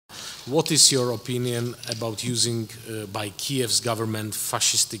what is your opinion about using by Kiev's government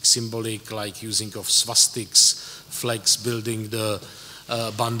fascistic symbolic, like using of swastiks, flags, building the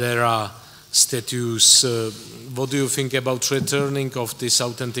Bandera statues? What do you think about returning of these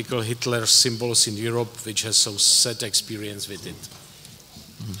authentic Hitler symbols in Europe, which has so sad experience with it?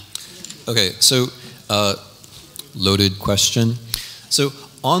 Okay, so loaded question. So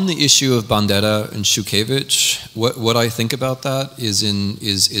on the issue of Bandera and Shukhevych, what I think about that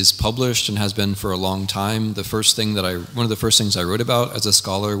is published and has been for a long time. One of the first things I wrote about as a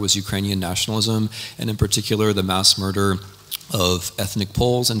scholar was Ukrainian nationalism, and in particular the mass murder of ethnic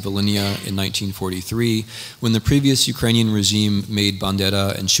Poles in Volhynia in 1943. When the previous Ukrainian regime made Bandera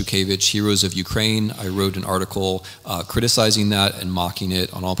and Shukhevych heroes of Ukraine, I wrote an article criticizing that and mocking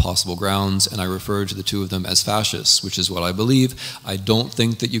it on all possible grounds, and I referred to the two of them as fascists, which is what I believe. I don't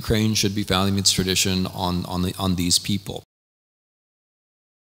think that Ukraine should be founding its tradition on these people.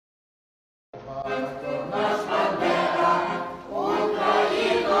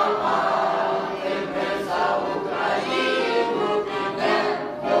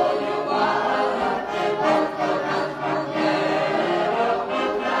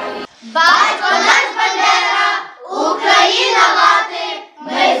 Батько наш Бандера, Україна мати,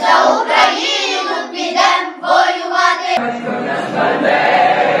 ми за Україну підем воювати. Батько наш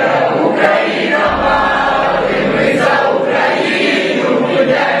Бандера, Україна мати, ми за Україну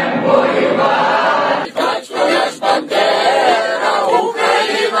підем воювати. Батько наш Бандера,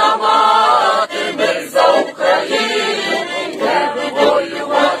 Україна мати, ми за Україну підем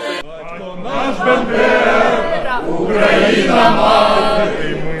воювати. Батько наш Бандера, Україна мати,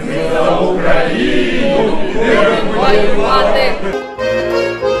 за Україну підемо воювати.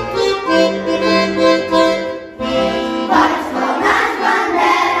 Батько наш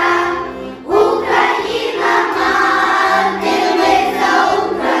Бандера, Україна мати, ми за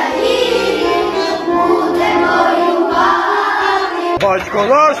Україну будемо воювати. Батько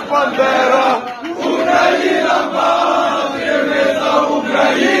наш Бандера, Україна мати, ми за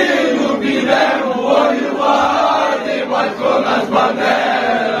Україну підемо воювати. Батько наш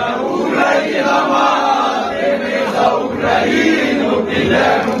Бандера, Україна мати, ми за Україну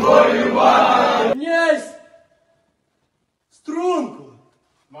підемо воювати. Князь! Струнку!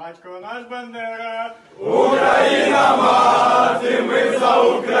 Батько наш Бандера, Україна мати, ми за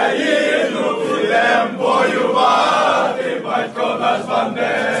Україну підемо воювати. Батько наш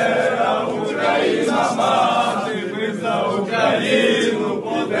Бандера, Україна мати, ми за Україну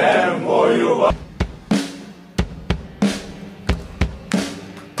підемо воювати.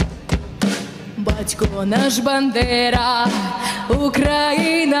 Батько наш Бандера,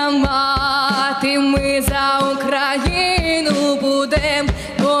 Україна мати, ми за Україну будем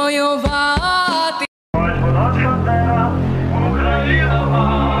воювати. Батько наш Бандера, Україна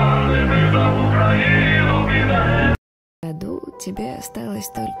мати, ми за Україну підемо. В году тебе осталось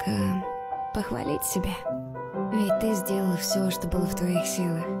только похвалить себя. Ведь ты сделал все, что было в твоих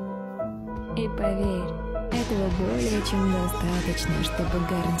силах. И поверь, этого более чем достаточно, чтобы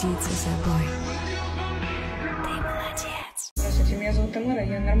гордиться собой. Ты молодец. Здравствуйте, меня зовут Тамара,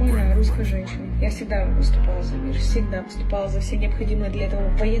 я нормальная русская женщина. Я всегда выступала за мир, всегда выступала за все необходимые для этого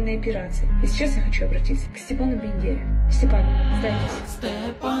военные операции. И сейчас я хочу обратиться к Степану Бендере. Степан, сдайтесь.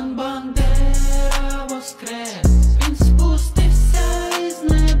 Степан Бандера воскрес, він спустився із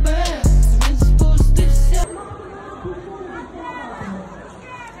небес, він спустився.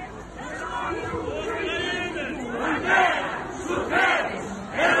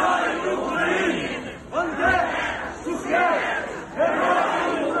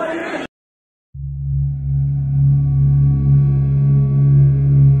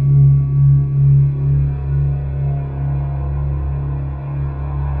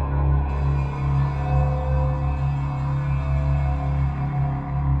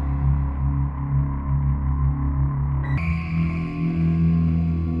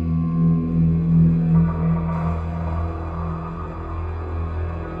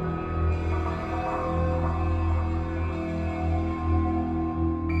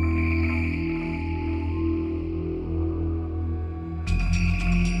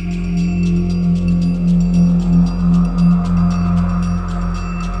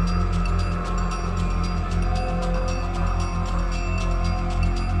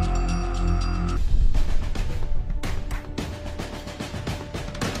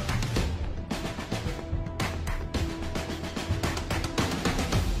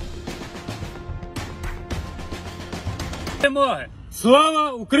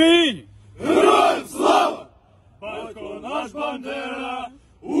 Слава Україні! Героям слава! Батько наш Бандера,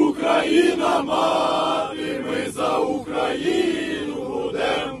 Україна мати, ми за Україну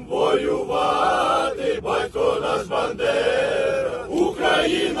будемо воювати.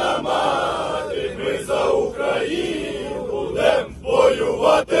 Україна мати, ми за Україну будем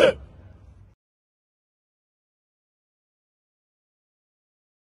воювати.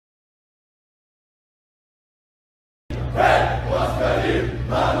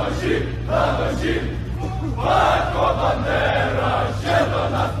 На ножі, батько Бандера ще до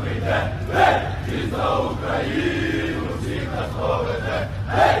нас прийде. Гей, він за Україну всіх нас поведе.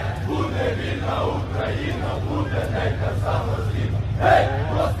 Гей, буде вільна Україна, буде геть самостійна. Гей,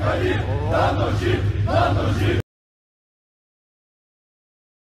 москалі, на ножі, на ножі.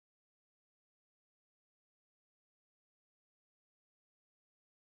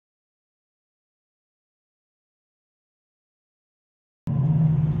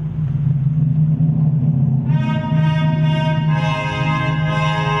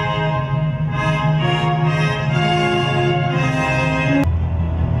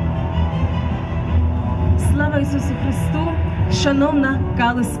 Слава Ісусу Христу, шановна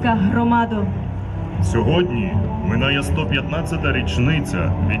Калузька громадо! Сьогодні минає 115-та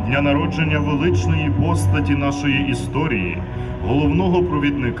річниця від дня народження величної постаті нашої історії, головного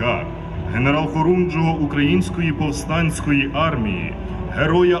провідника, генерал-хорунжого Української повстанської армії,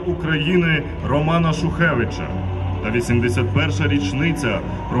 героя України Романа Шухевича та 81-ша річниця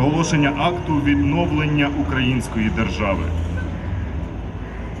проголошення акту відновлення української держави.